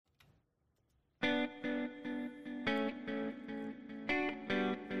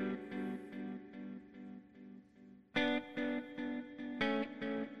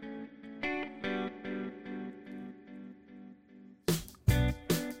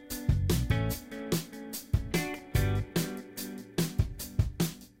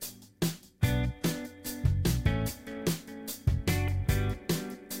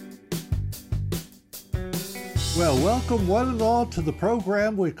Well, welcome one and all to the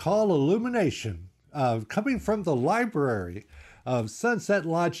program we call Illumination, coming from the library of Sunset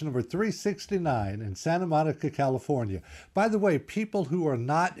Lodge number 369 in Santa Monica, California. By the way, people who are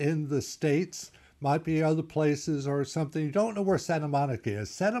not in the States, might be other places or something, you don't know where Santa Monica is.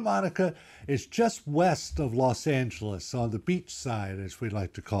 Santa Monica is just west of Los Angeles on the beach side, as we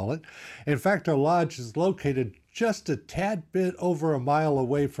like to call it. In fact, our lodge is located just a tad bit over a mile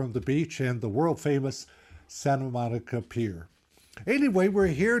away from the beach and the world famous Santa Monica Pier. Anyway, we're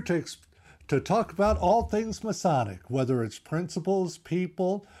here to talk about all things Masonic, whether it's principals,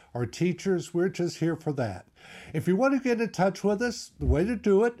 people, or teachers. We're just here for that. If you want to get in touch with us, the way to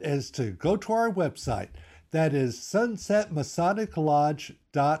do it is to go to our website. That is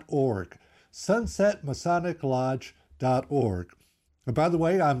sunsetmasoniclodge.org. sunsetmasoniclodge.org. And by the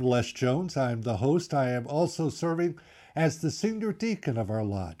way, I'm Les Jones. I'm the host. I am also serving as the senior deacon of our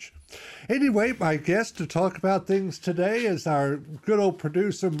lodge. Anyway, my guest to talk about things today is our good old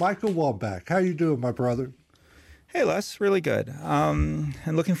producer, Michael Wambach. How you doing, my brother? Hey, Les, really good. And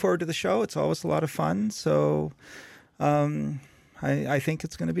looking forward to the show. It's always a lot of fun. So I think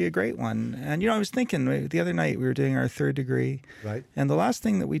it's going to be a great one. And, I was thinking the other night we were doing our third degree. Right. And the last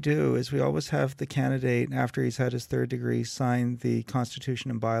thing that we do is we always have the candidate, after he's had his third degree, sign the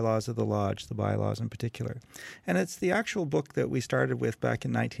Constitution and bylaws of the lodge, the bylaws in particular. And it's the actual book that we started with back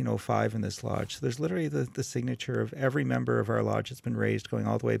in 1905 in this lodge. So there's literally the signature of every member of our lodge that's been raised going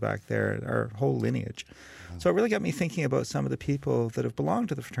all the way back there, our whole lineage. So it really got me thinking about some of the people that have belonged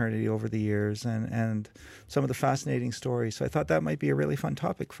to the fraternity over the years and some of the fascinating stories. So I thought that might be a really fun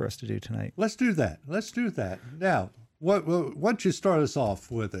topic for us to do tonight. Let's do that. Now, why don't you start us off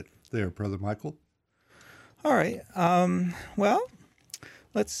with it there, Brother Michael? All right. Well,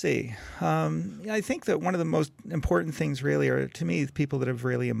 let's see. I think that one of the most important things really are, to me, the people that have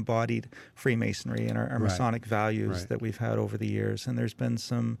really embodied Freemasonry and our Masonic values that we've had over the years. And there's been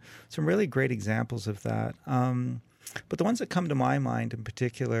some really great examples of that. But the ones that come to my mind in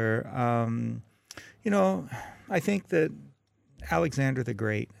particular, I think that Alexander the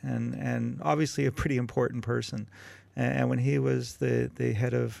Great, and obviously a pretty important person. And when he was the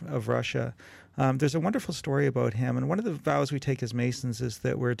head of Russia, there's a wonderful story about him. And one of the vows we take as Masons is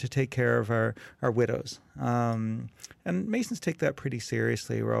that we're to take care of our widows. And Masons take that pretty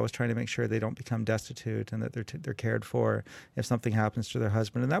seriously. We're always trying to make sure they don't become destitute and that they're cared for if something happens to their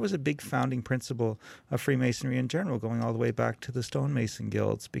husband. And that was a big founding principle of Freemasonry in general, going all the way back to the stonemason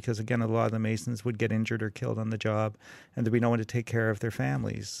guilds, because, again, a lot of the Masons would get injured or killed on the job, and there'd be no one to take care of their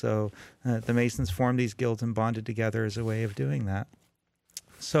families. So the Masons formed these guilds and bonded together as a way of doing that.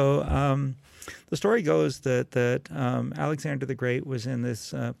 So the story goes that Alexander the Great was in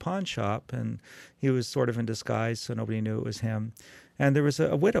this pawn shop, and he was sort of in disguise, so nobody knew it was him. And there was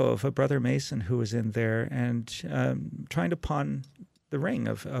a widow of a brother Mason who was in there and trying to pawn the ring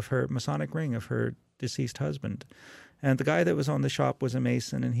of her Masonic ring of her deceased husband. And the guy that was on the shop was a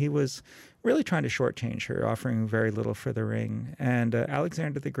Mason, and he was really trying to shortchange her, offering very little for the ring. And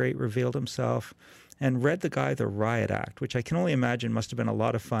Alexander the Great revealed himself and read the guy the Riot Act, which I can only imagine must have been a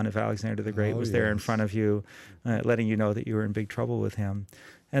lot of fun if Alexander the Great was there in front of you, letting you know that you were in big trouble with him.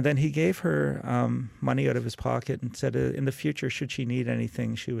 And then he gave her money out of his pocket and said in the future, should she need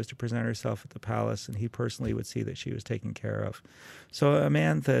anything, she was to present herself at the palace, and he personally would see that she was taken care of. So a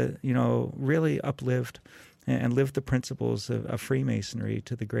man that, really uplived and lived the principles of Freemasonry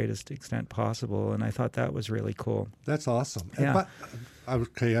to the greatest extent possible. And I thought that was really cool. That's awesome. Yeah.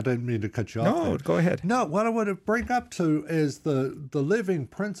 Okay, I didn't mean to cut you off. No, go ahead. No, what I want to bring up to is the living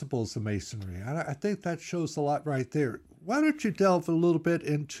principles of Masonry. I think that shows a lot right there. Why don't you delve a little bit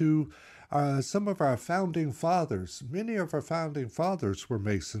into some of our founding fathers? Many of our founding fathers were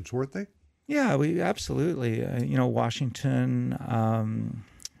Masons, weren't they? Yeah, we absolutely. Washington,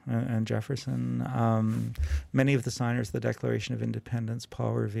 and Jefferson, many of the signers of the Declaration of Independence,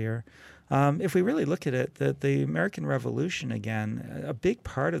 Paul Revere. If we really look at it, the American Revolution, again, a big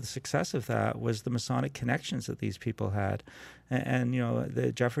part of the success of that was the Masonic connections that these people had. And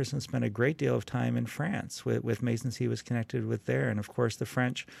the Jefferson spent a great deal of time in France with Masons he was connected with there. And, of course, the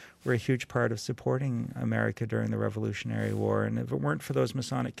French were a huge part of supporting America during the Revolutionary War. And if it weren't for those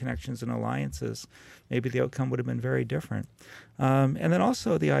Masonic connections and alliances, maybe the outcome would have been very different. And then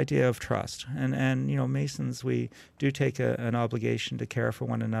also the idea of trust. And Masons, we do take an obligation to care for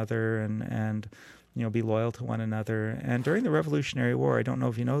one another and be loyal to one another. And during the Revolutionary War, I don't know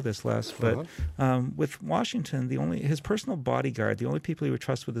if you know this, Les, but with Washington, his personal bodyguard, the only people he would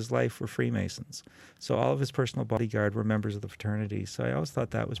trust with his life were Freemasons. So all of his personal bodyguard were members of the fraternity. So I always thought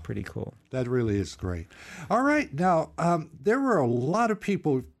that was pretty cool. That really is great. All right. Now, there were a lot of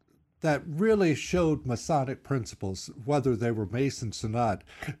people that really showed Masonic principles, whether they were Masons or not,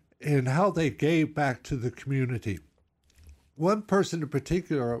 and how they gave back to the community. One person in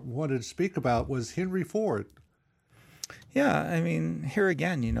particular I wanted to speak about was Henry Ford. Yeah, I mean, here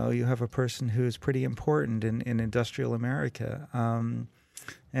again, you have a person who's pretty important in industrial America.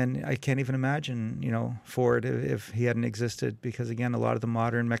 And I can't even imagine, Ford if he hadn't existed, because again, a lot of the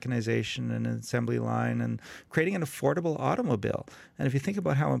modern mechanization and assembly line and creating an affordable automobile. And if you think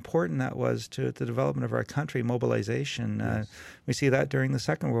about how important that was to the development of our country, mobilization, Yes. We see that during the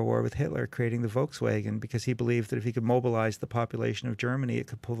Second World War with Hitler creating the Volkswagen, because he believed that if he could mobilize the population of Germany, it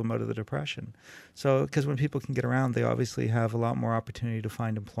could pull them out of the Depression. So, because when people can get around, they obviously have a lot more opportunity to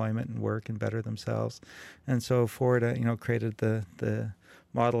find employment and work and better themselves. And so Ford, created the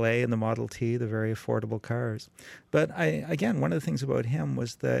Model A and the Model T, the very affordable cars. But again, one of the things about him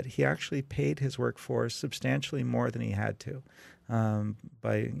was that he actually paid his workforce substantially more than he had to. And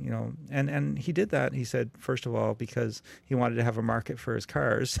he did that, he said, first of all, because he wanted to have a market for his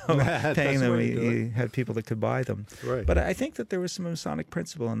cars. So paying them, he had people that could buy them. Right. But I think that there was some Masonic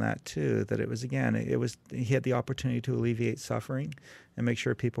principle in that too, that he had the opportunity to alleviate suffering and make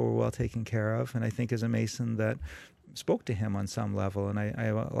sure people were well taken care of. And I think as a Mason that spoke to him on some level, and I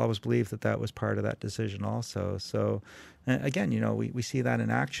always believe that was part of that decision also. So again, we see that in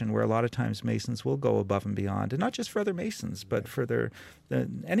action, where a lot of times Masons will go above and beyond, and not just for other Masons, but for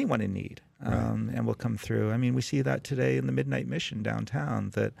anyone in need, and will come through. I mean, we see that today in the Midnight Mission downtown,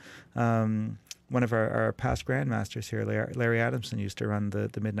 that one of our past Grandmasters here, Larry Adamson, used to run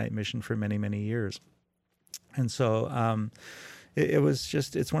the Midnight Mission for many, many years. And so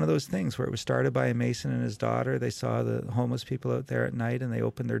it's one of those things where it was started by a Mason and his daughter. They saw the homeless people out there at night, and they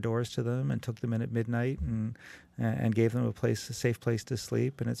opened their doors to them and took them in at midnight and gave them a safe place to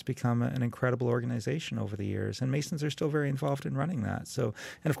sleep. And it's become an incredible organization over the years. And Masons are still very involved in running that. So,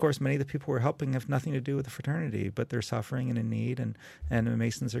 and of course, many of the people we're helping have nothing to do with the fraternity, but they're suffering and in need. And the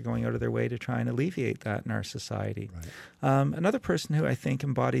Masons are going out of their way to try and alleviate that in our society. Right. Another person who I think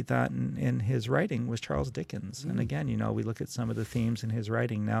embodied that in his writing was Charles Dickens. And again, we look at some of the themes in his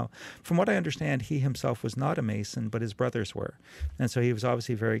writing. Now, from what I understand, he himself was not a Mason, but his brothers were. And so he was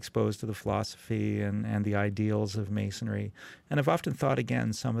obviously very exposed to the philosophy and the ideals of Masonry. And I've often thought,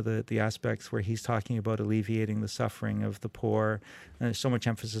 again, some of the aspects where he's talking about alleviating the suffering of the poor. There's so much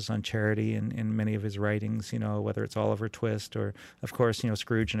emphasis on charity in many of his writings, whether it's Oliver Twist or, of course,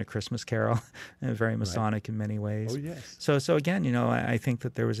 Scrooge and A Christmas Carol, very Masonic in many ways. Oh, yes. So again, I think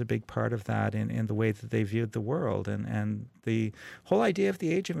that there was a big part of that in the way that they viewed the world, and the whole idea of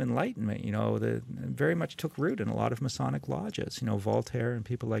the Age of Enlightenment, very much took root in a lot of Masonic lodges, Voltaire and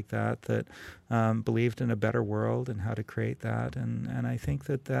people like that believed in a better world and how to create that. And I think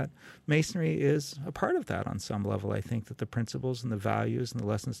that Masonry is a part of that on some level. I think that the principles and the values and the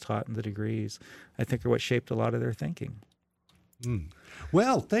lessons taught in the degrees, I think, are what shaped a lot of their thinking.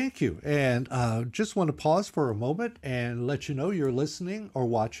 Well, thank you. And just want to pause for a moment and let you know you're listening or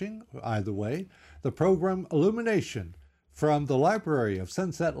watching, either way, the program Illumination from the library of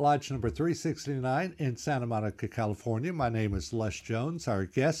Sunset Lodge number 369 in Santa Monica, California. My name is Les Jones. Our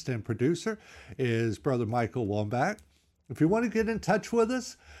guest and producer is Brother Michael Wambach. If you want to get in touch with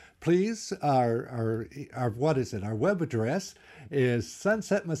us, please, our web address is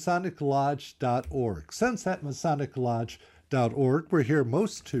sunsetmasoniclodge.org. Sunsetmasoniclodge.org. We're here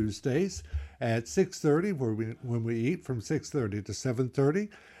most Tuesdays at 6:30, when we eat from 6:30 to 7:30.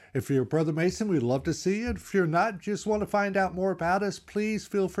 If you're a Brother Mason, we'd love to see you. If you're not, just want to find out more about us, please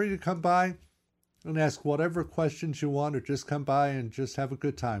feel free to come by and ask whatever questions you want, or just come by and just have a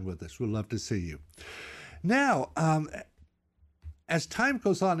good time with us. We'd love to see you. Now, as time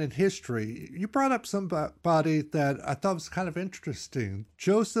goes on in history, you brought up somebody that I thought was kind of interesting,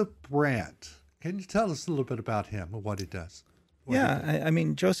 Joseph Brant. Can you tell us a little bit about him and what he does? I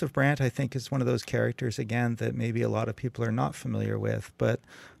mean, Joseph Brant, I think, is one of those characters, again, that maybe a lot of people are not familiar with. But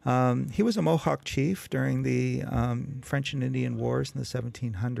he was a Mohawk chief during the French and Indian Wars in the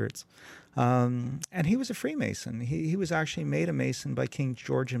 1700s. And he was a Freemason. He was actually made a Mason by King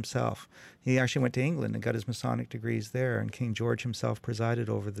George himself. He actually went to England and got his Masonic degrees there, and King George himself presided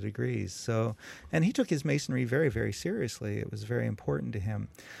over the degrees. So, and he took his Masonry very, very seriously. It was very important to him.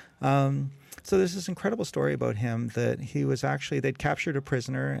 So there's this incredible story about him that they'd captured a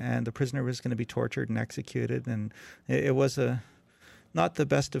prisoner, and the prisoner was going to be tortured and executed. And it was not the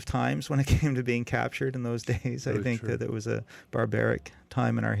best of times when it came to being captured in those days. I think that it was a barbaric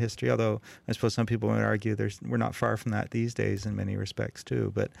time in our history, although I suppose some people would argue we're not far from that these days in many respects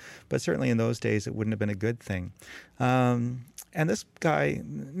too. But certainly in those days, it wouldn't have been a good thing. And this guy,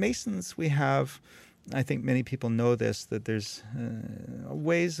 Masons, we have I think many people know this, that there's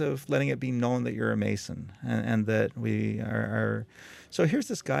ways of letting it be known that you're a Mason, and that we are. So here's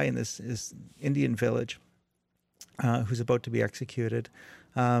this guy in this Indian village who's about to be executed.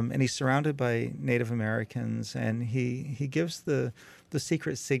 And he's surrounded by Native Americans, and he gives the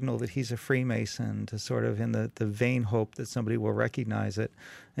secret signal that he's a Freemason, to sort of in the vain hope that somebody will recognize it.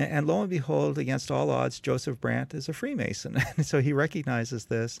 And lo and behold, against all odds, Joseph Brant is a Freemason. And so he recognizes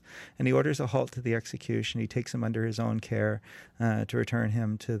this, and he orders a halt to the execution. He takes him under his own care to return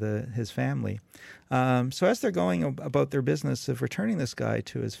him to his family. So as they're going about their business of returning this guy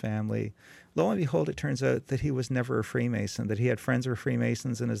to his family, lo and behold, it turns out that he was never a Freemason, that he had friends who were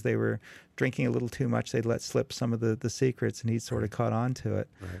Freemasons, and as they were drinking a little too much, they'd let slip some of the secrets, and he'd sort of caught on to it.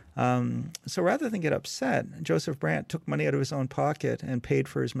 Right. So rather than get upset, Joseph Brant took money out of his own pocket and paid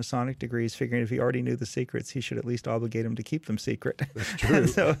for his Masonic degrees, figuring if he already knew the secrets, he should at least obligate him to keep them secret. That's true.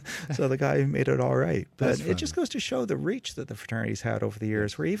 so the guy made it all right. But it just goes to show the reach that the fraternities had over the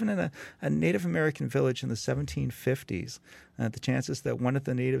years, where even in a Native American village in the 1750s, the chances that one of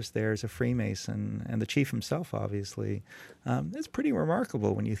the natives there is a Freemason, and the chief himself, obviously, is pretty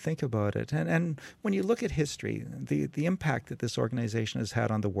remarkable when you think about it. And when you look at history, the impact that this organization has had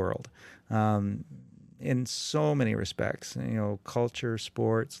on the world, in so many respects, culture,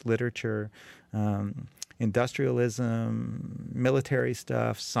 sports, literature, industrialism, military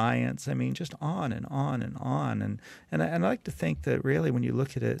stuff, science, just on and on and on. And I like to think that really when you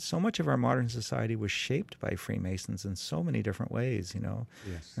look at it, so much of our modern society was shaped by Freemasons in so many different ways,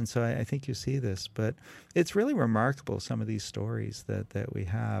 Yes. And so I think you see this, but it's really remarkable, some of these stories that we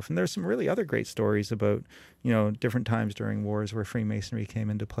have. And there's some really other great stories about, different times during wars where Freemasonry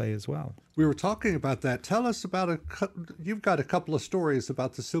came into play as well. We were talking about that. Tell us about you've got a couple of stories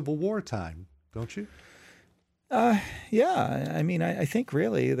about the Civil War time, don't you? Yeah, I think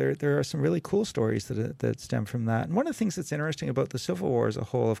really there are some really cool stories that stem from that. And one of the things that's interesting about the Civil War as a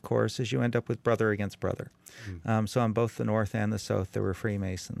whole, of course, is you end up with brother against brother. So on both the North and the South, there were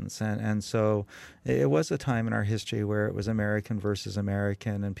Freemasons. And so it was a time in our history where it was American versus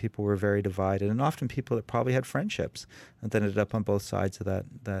American, and people were very divided, and often people that probably had friendships that ended up on both sides of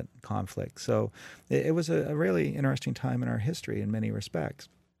that conflict. So it was a really interesting time in our history in many respects.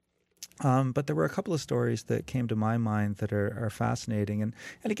 But there were a couple of stories that came to my mind that are fascinating, and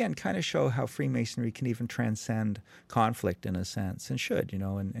again kind of show how Freemasonry can even transcend conflict in a sense, and should,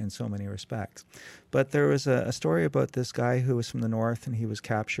 in so many respects. But there was a story about this guy who was from the North, and he was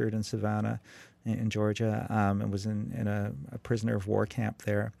captured in Savannah in Georgia, and was in a prisoner of war camp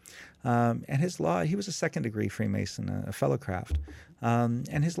there. And he was a second-degree Freemason, a Fellowcraft.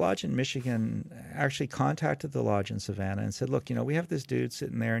 And his lodge in Michigan actually contacted the lodge in Savannah and said, look, we have this dude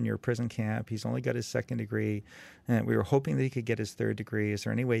sitting there in your prison camp. He's only got his second degree, and we were hoping that he could get his third degree. Is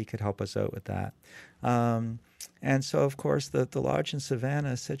there any way you could help us out with that? And so, of course, the lodge in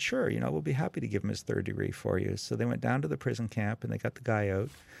Savannah said, sure, we'll be happy to give him his third degree for you. So they went down to the prison camp, and they got the guy out,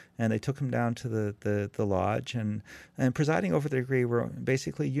 and they took him down to the lodge, and presiding over the degree were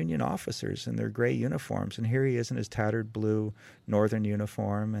basically Union officers in their gray uniforms. And here he is in his tattered blue Northern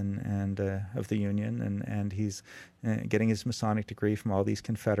uniform and of the Union, and he's getting his Masonic degree from all these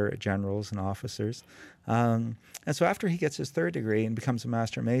Confederate generals and officers. And so after he gets his third degree and becomes a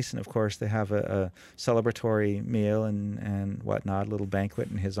Master Mason, of course, they have a celebratory meal and whatnot, a little banquet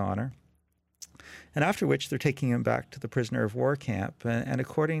in his honor. And after which they're taking him back to the prisoner of war camp. And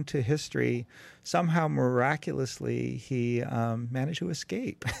according to history, somehow miraculously he managed to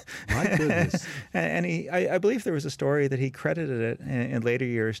escape. My goodness. And I believe there was a story that he credited it in later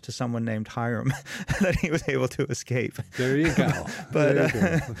years to someone named Hiram, that he was able to escape. There you go.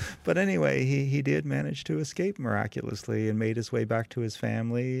 But anyway, he did manage to escape miraculously and made his way back to his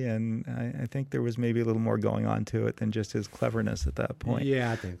family. And I think there was maybe a little more going on to it than just his cleverness at that point.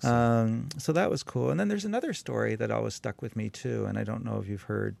 Yeah, I think so. So that was cool. And then there's another story that always stuck with me too, and I don't know if you've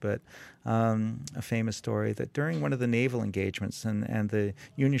heard, but a famous story that during one of the naval engagements, and the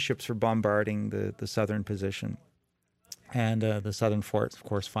Union ships were bombarding the southern position, and the southern forts, of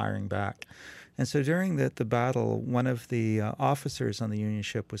course, firing back. And so during the battle, one of the officers on the Union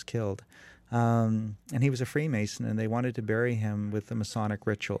ship was killed. And he was a Freemason, and they wanted to bury him with the Masonic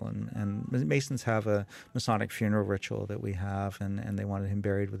ritual. And Masons have a Masonic funeral ritual that we have, and they wanted him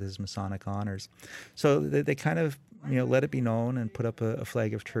buried with his Masonic honors. So they kind of let it be known and put up a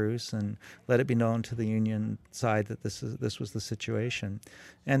flag of truce, and let it be known to the Union side that this was the situation.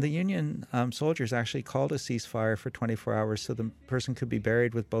 And the Union soldiers actually called a ceasefire for 24 hours so the person could be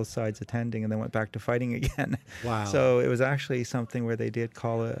buried with both sides attending, and then went back to fighting again. Wow. So it was actually something where they did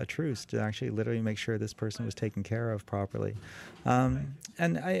call a truce to actually actually literally make sure this person was taken care of properly.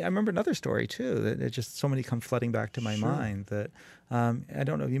 And I remember another story too, that it just so many come flooding back to my mind that I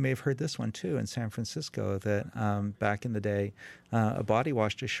don't know, you may have heard this one too in San Francisco, that back in the day, a body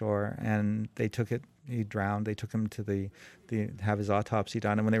washed ashore and they took it, he drowned, they took him to have his autopsy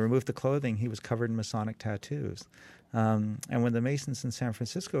done. And when they removed the clothing, he was covered in Masonic tattoos. And when the Masons in San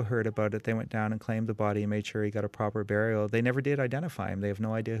Francisco heard about it, they went down and claimed the body and made sure he got a proper burial. They never did identify him. They have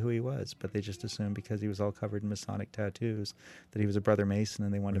no idea who he was, but they just assumed because he was all covered in Masonic tattoos that he was a brother Mason,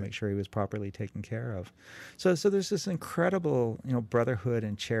 and they wanted to make sure he was properly taken care of. So there's this incredible, brotherhood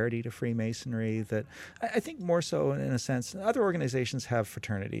and charity to Freemasonry that I think more so in a sense, other organizations have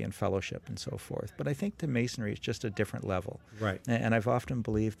fraternity and fellowship and so forth, but I think the Masonry is just a different level. Right. And I've often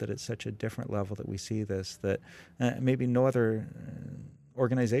believed that it's such a different level that we see this, that maybe no other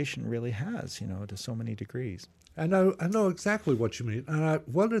organization really has, to so many degrees. I know exactly what you mean. And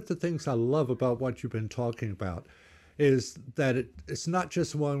one of the things I love about what you've been talking about is that it's not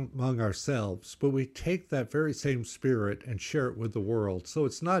just one among ourselves, but we take that very same spirit and share it with the world. So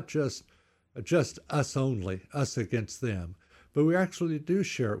it's not just us only, us against them, but we actually do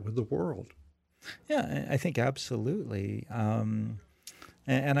share it with the world. Yeah, I think absolutely.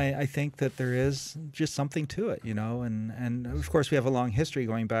 And I think that there is just something to it, and of course we have a long history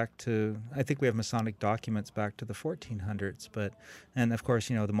going back to, I think we have Masonic documents back to the 1400s, and of course,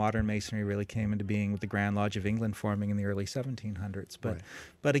 the modern Masonry really came into being with the Grand Lodge of England forming in the early 1700s.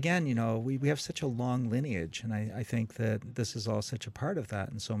 But again, we have such a long lineage, and I think that this is all such a part of that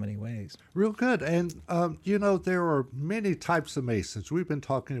in so many ways. Real good. And, there are many types of Masons. We've been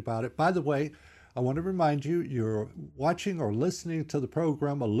talking about it. By the way, I want to remind you, you're watching or listening to the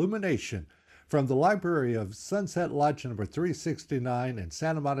program Illumination from the library of Sunset Lodge number 369 in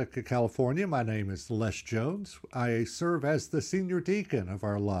Santa Monica, California. My name is Les Jones. I serve as the senior deacon of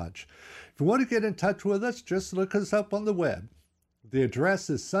our lodge. If you want to get in touch with us, just look us up on the web. The address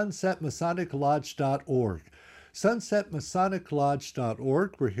is sunsetmasoniclodge.org.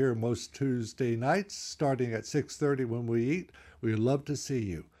 sunsetmasoniclodge.org. We're here most Tuesday nights starting at 6:30 when we eat. We'd love to see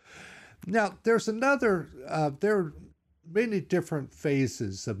you. Now, there's there are many different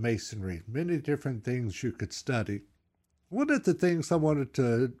phases of Masonry, many different things you could study. One of the things I wanted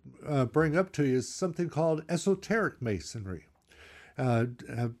to bring up to you is something called esoteric Masonry.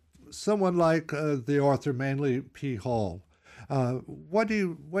 Someone like the author Manly P. Hall. What do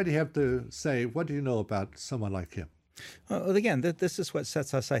you have to say? What do you know about someone like him? Well, again, this is what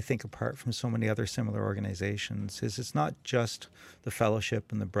sets us, I think, apart from so many other similar organizations, is it's not just the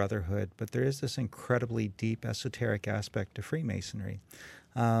fellowship and the brotherhood, but there is this incredibly deep esoteric aspect to Freemasonry.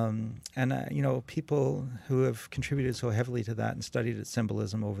 People who have contributed so heavily to that and studied its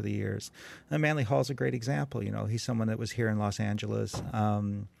symbolism over the years. And Manly Hall's a great example. He's someone that was here in Los Angeles,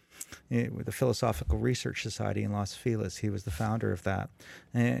 with the Philosophical Research Society in Los Feliz. He was the founder of that.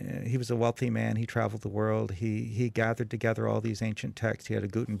 He was a wealthy man. He traveled the world. He gathered together all these ancient texts. He had a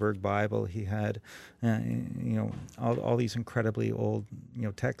Gutenberg Bible. He had, all these incredibly old,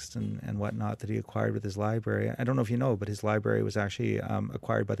 texts and whatnot that he acquired with his library. I don't know if you know, but his library was actually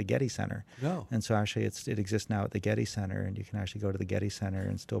acquired by the Getty Center. No. And so actually it exists now at the Getty Center, and you can actually go to the Getty Center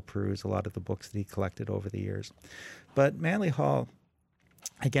and still peruse a lot of the books that he collected over the years. But Manly Hall,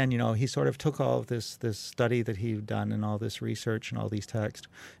 again, he sort of took all of this study that he'd done and all this research and all these texts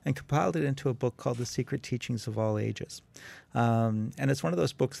and compiled it into a book called The Secret Teachings of All Ages. And it's one of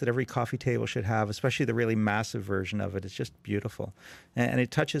those books that every coffee table should have, especially the really massive version of it. It's just beautiful. And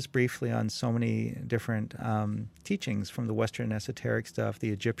it touches briefly on so many different teachings, from the Western esoteric stuff, the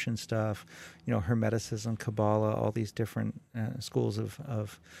Egyptian stuff, Hermeticism, Kabbalah, all these different schools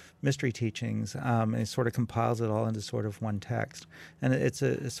of mystery teachings. And it sort of compiles it all into sort of one text. And it's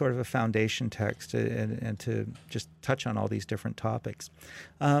a sort of a foundation text and to just touch on all these different topics.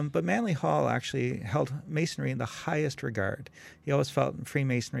 But Manly Hall actually held Masonry in the highest regard. He always felt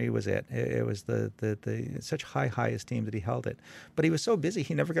Freemasonry was it. It was the such high esteem that he held it. But he was so busy,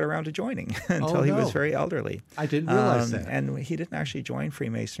 he never got around to joining until he was very elderly. I didn't realize that. And he didn't actually join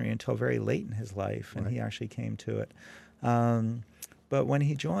Freemasonry until very late in his life, and he actually came to it. But when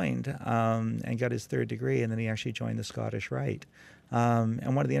he joined and got his third degree, and then he actually joined the Scottish Rite.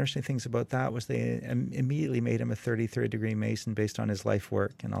 And one of the interesting things about that was they immediately made him a 33rd degree Mason based on his life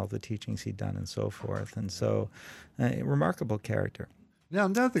work and all the teachings he'd done and so forth. And so, a remarkable character. Now,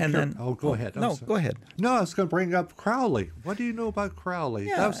 go ahead. Go ahead. No, I was going to bring up Crowley. What do you know about Crowley?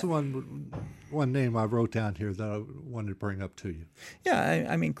 Yeah. That was the one name I wrote down here that I wanted to bring up to you. Yeah,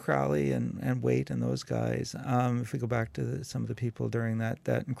 I mean, Crowley and Waite and those guys, if we go back to some of the people during that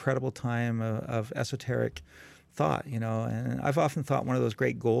incredible time of esoteric thought, and I've often thought one of those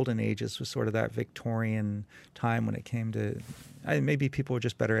great golden ages was sort of that Victorian time when it came to, maybe people were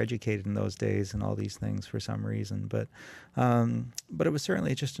just better educated in those days and all these things for some reason, but it was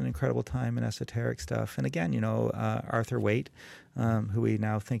certainly just an incredible time in esoteric stuff. And again, Arthur Waite, who we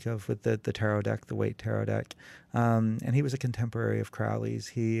now think of with the tarot deck, the Waite tarot deck, and he was a contemporary of Crowley's.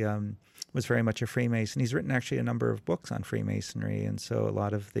 He was very much a Freemason. He's written actually a number of books on Freemasonry, and so a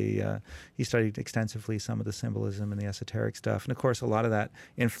lot of he studied extensively some of the symbolism and the esoteric stuff. And of course, a lot of that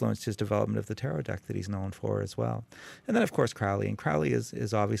influenced his development of the tarot deck that he's known for as well. And then, of course, Crowley. And Crowley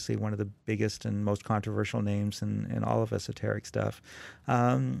is obviously one of the biggest and most controversial names in all of esoteric stuff.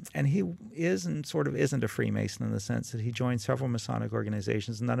 And he is and sort of isn't a Freemason in the sense that he joined several Masonic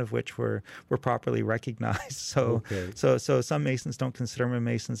organizations, none of which were properly recognized. So some Masons don't consider him a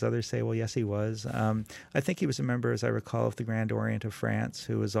Mason. Others say, well, yes, he was. I think he was a member, as I recall, of the Grand Orient of France,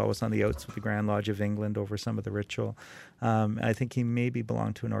 who was always on the outs with the Grand Lodge of England over some of the ritual. I think he maybe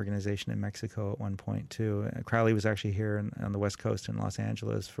belonged to an organization in Mexico at one point, too. Crowley was actually here on the West Coast in Los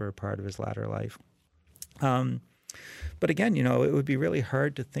Angeles for a part of his latter life. But again, it would be really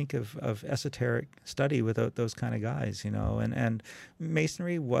hard to think of esoteric study without those kind of guys, and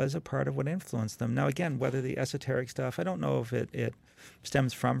Masonry was a part of what influenced them. Now, again, whether the esoteric stuff, I don't know if it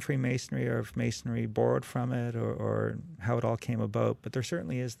stems from Freemasonry or if Masonry borrowed from it or how it all came about, but there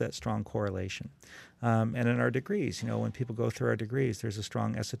certainly is that strong correlation. And in our degrees, when people go through our degrees, there's a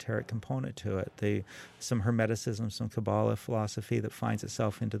strong esoteric component to it. Some Hermeticism, some Kabbalah philosophy that finds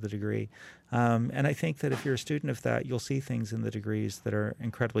itself into the degree. And I think that if you're a student of that, you'll see things in the degrees that are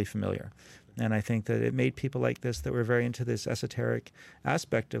incredibly familiar. And I think that it made people like this that were very into this esoteric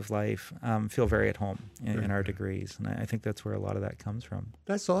aspect of life feel very at home in our degrees. And I think that's where a lot of that comes from.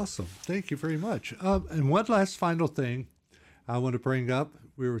 That's awesome. Thank you very much. And one last final thing I want to bring up.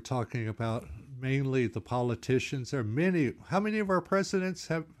 We were talking about mainly the politicians. There are many. How many of our presidents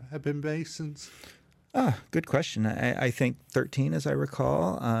have been Masons? Good question. I think 13, as I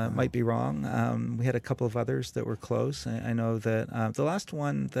recall. Might be wrong. We had a couple of others that were close. I know that the last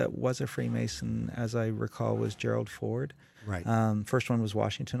one that was a Freemason, as I recall, was Gerald Ford. Right. First one was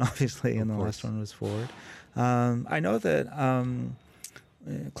Washington, obviously, and the last one was Ford. I know that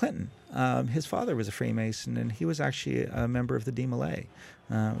Clinton, his father was a Freemason, and he was actually a member of the Demolay,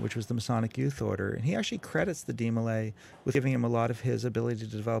 which was the Masonic Youth Order. And he actually credits the Demolay with giving him a lot of his ability to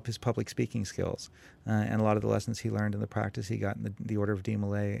develop his public speaking skills. And a lot of the lessons he learned in the practice he got in the Order of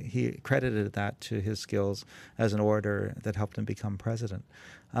Demolay, he credited that to his skills as an order that helped him become president.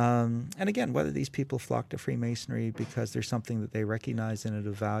 And again, whether these people flock to Freemasonry because there's something that they recognize in it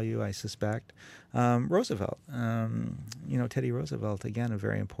of value, I suspect. Roosevelt, Teddy Roosevelt, again, a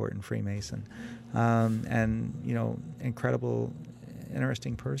very important Freemason, and, incredible,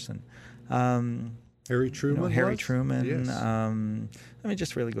 interesting person. Harry Truman. Harry Truman. Yes. It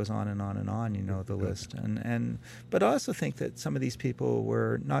just really goes on and on and on. The list. But I also think that some of these people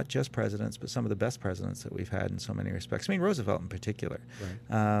were not just presidents, but some of the best presidents that we've had in so many respects. Roosevelt in particular.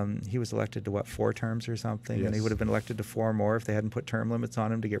 Right. He was elected to 4 terms or something, yes. And he would have been elected to 4 more if they hadn't put term limits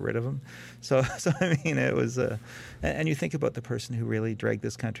on him to get rid of him. So it was. And you think about the person who really dragged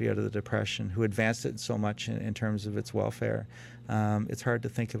this country out of the Depression, who advanced it so much in terms of its welfare. It's hard to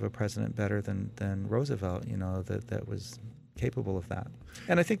think of a president better than Roosevelt, that was capable of that.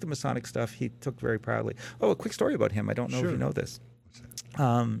 And I think the Masonic stuff he took very proudly. Oh, a quick story about him. I don't know if you know this.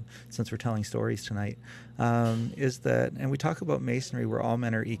 Since we're telling stories tonight, is that, and we talk about Masonry where all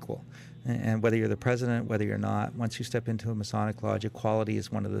men are equal. And whether you're the president, whether you're not, once you step into a Masonic lodge, equality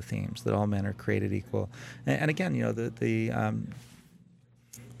is one of the themes, that all men are created equal. And again, the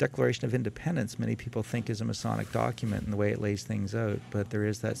Declaration of Independence, many people think is a Masonic document in the way it lays things out, but there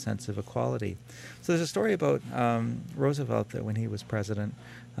is that sense of equality. So there's a story about Roosevelt that when he was president,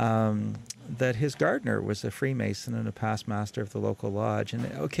 that his gardener was a Freemason and a past master of the local lodge. And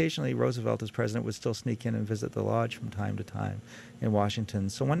occasionally Roosevelt, as president, would still sneak in and visit the lodge from time to time in Washington.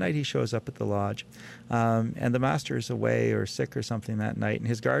 So one night he shows up at the lodge, and the master is away or sick or something that night, and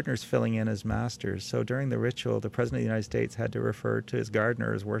his gardener's filling in as master. So during the ritual, the President of the United States had to refer to his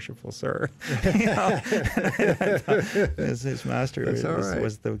gardener as worshipful sir. His master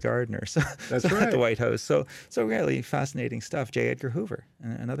was the gardener. So at the White House. So really fascinating stuff. J. Edgar Hoover,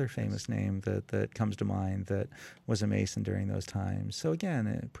 another famous name that comes to mind, that was a Mason during those times. So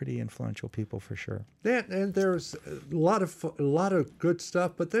again, pretty influential people for sure. Yeah, and there's a lot of good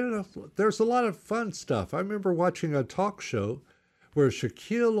stuff, but there's a lot of fun stuff. I remember watching a talk show where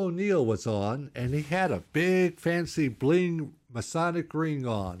Shaquille O'Neal was on, and he had a big fancy bling Masonic ring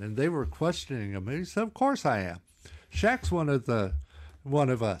on, and they were questioning him. And he said, "Of course I am. Shaq's one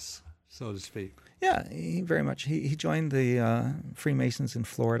of us, so to speak." Yeah, he very much. He joined the Freemasons in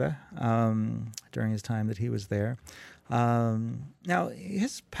Florida during his time that he was there. Now,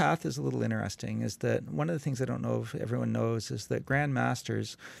 his path is a little interesting, is that one of the things I don't know if everyone knows is that Grand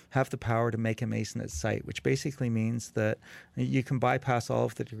Masters have the power to make a Mason at sight, which basically means that you can bypass all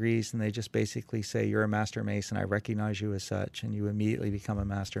of the degrees and they just basically say, you're a Master Mason, I recognize you as such, and you immediately become a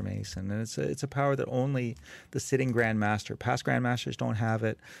Master Mason. And it's a power that only the sitting Grand Master, past Grand Masters don't have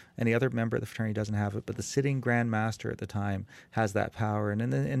it, any other member of the fraternity doesn't have it, but the sitting Grand Master at the time has that power. And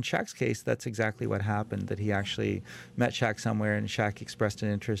in Shaq's case, that's exactly what happened, that he actually met Shaq somewhere, and Shaq expressed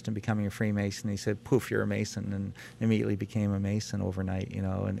an interest in becoming a Freemason. He said, poof, you're a Mason, and immediately became a Mason overnight,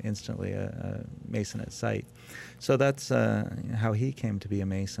 and instantly a Mason at sight. So that's how he came to be a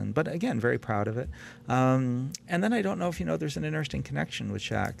Mason. But again, very proud of it. And then I don't know if you know, there's an interesting connection with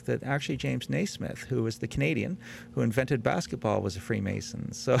Shaq, that actually James Naismith, who was the Canadian who invented basketball, was a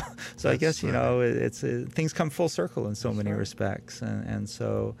Freemason. So I guess, it's things come full circle in so many respects. And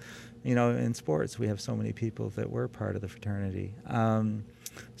so, in sports, we have so many people that were part of the fraternity.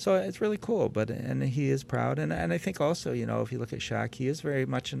 So it's really cool, and he is proud. And I think also, if you look at Shaq, he is very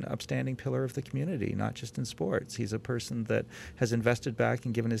much an upstanding pillar of the community, not just in sports. He's a person that has invested back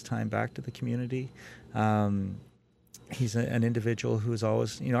and given his time back to the community. He's an individual who's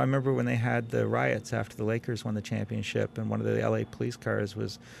always, I remember when they had the riots after the Lakers won the championship and one of the LA police cars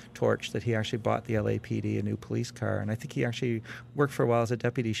was torched, that he actually bought the LAPD a new police car. And I think he actually worked for a while as a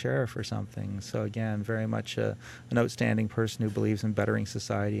deputy sheriff or something. So again, very much an outstanding person who believes in bettering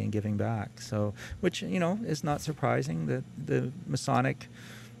society and giving back. So, which, is not surprising that the Masonic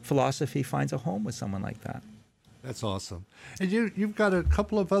philosophy finds a home with someone like that. That's awesome. And you've got a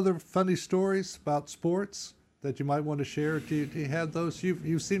couple of other funny stories about sports that you might want to share? Do you have those?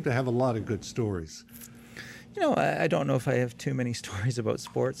 You seem to have a lot of good stories. I don't know if I have too many stories about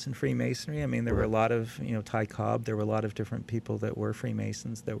sports and Freemasonry. I mean, there were a lot of, Ty Cobb, there were a lot of different people that were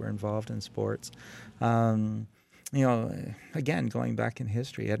Freemasons that were involved in sports. Again, going back in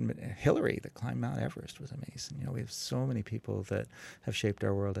history, Hillary that climbed Mount Everest was a Mason. We have so many people that have shaped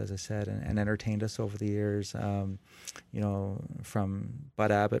our world, as I said, and entertained us over the years. From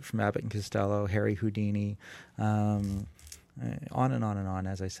Bud Abbott, from Abbott and Costello, Harry Houdini, on and on and on,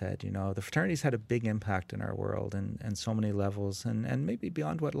 as I said. The fraternities had a big impact in our world and so many levels, and maybe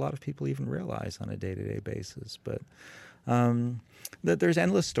beyond what a lot of people even realize on a day-to-day basis. But that there's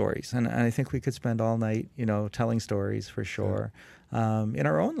endless stories, and I think we could spend all night, telling stories for sure. In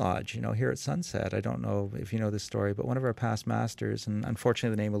our own lodge, here at Sunset, I don't know if you know this story, but one of our past masters, and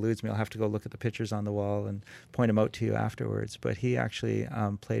unfortunately the name eludes me, I'll have to go look at the pictures on the wall and point them out to you afterwards, but he actually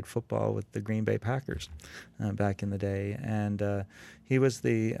played football with the Green Bay Packers back in the day, and he was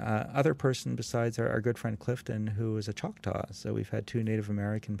the other person besides our good friend Clifton, who was a Choctaw. So we've had two Native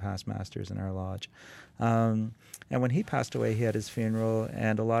American past masters in our lodge. And when he passed away, he had his funeral,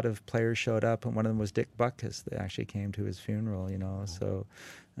 and a lot of players showed up, and one of them was Dick Butkus that actually came to his funeral, so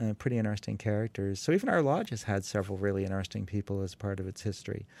pretty interesting characters. So even our lodge has had several really interesting people as part of its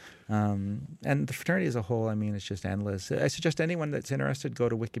history. And the fraternity as a whole, it's just endless. I suggest anyone that's interested, go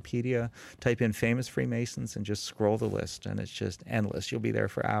to Wikipedia, type in famous Freemasons, and just scroll the list, and it's just endless. You'll be there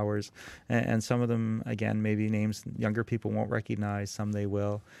for hours. And some of them, again, maybe names younger people won't recognize, some they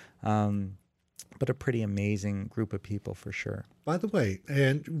will. But a pretty amazing group of people for sure. By the way,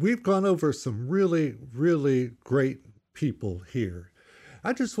 and we've gone over some really, really great people here.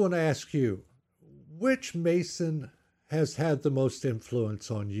 I just want to ask you, which Mason has had the most influence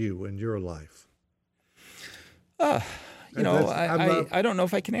on you in your life? I don't know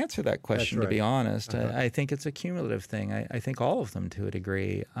if I can answer that question, to be honest. I think it's a cumulative thing. I think all of them to a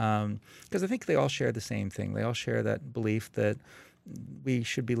degree, because I think they all share the same thing. They all share that belief that we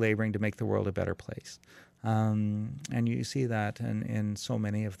should be laboring to make the world a better place. And you see that in so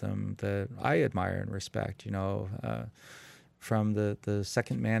many of them that I admire and respect, from the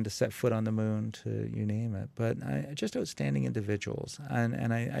second man to set foot on the moon to you name it. But just outstanding individuals.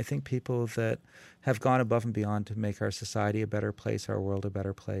 And I think people that have gone above and beyond to make our society a better place, our world a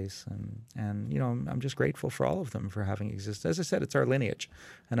better place. And I'm just grateful for all of them for having existed. As I said, it's our lineage.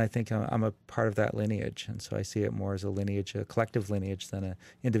 And I think I'm a part of that lineage. And so I see it more as a lineage, a collective lineage than an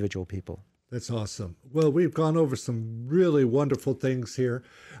individual people. That's awesome. Well, we've gone over some really wonderful things here.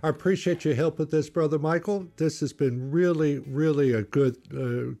 I appreciate your help with this, Brother Michael. This has been really, really a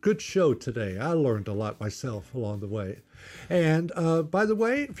good show today. I learned a lot myself along the way. And by the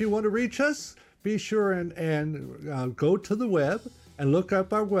way, if you want to reach us, be sure and go to the web and look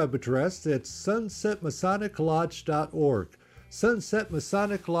up our web address. It's sunsetmasoniclodge.org.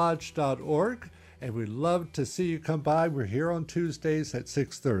 sunsetmasoniclodge.org. And we'd love to see you come by. We're here on Tuesdays at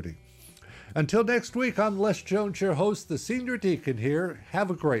 6:30. Until next week, I'm Les Jones, your host, the Senior Deacon here. Have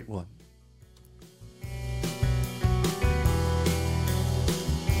a great one.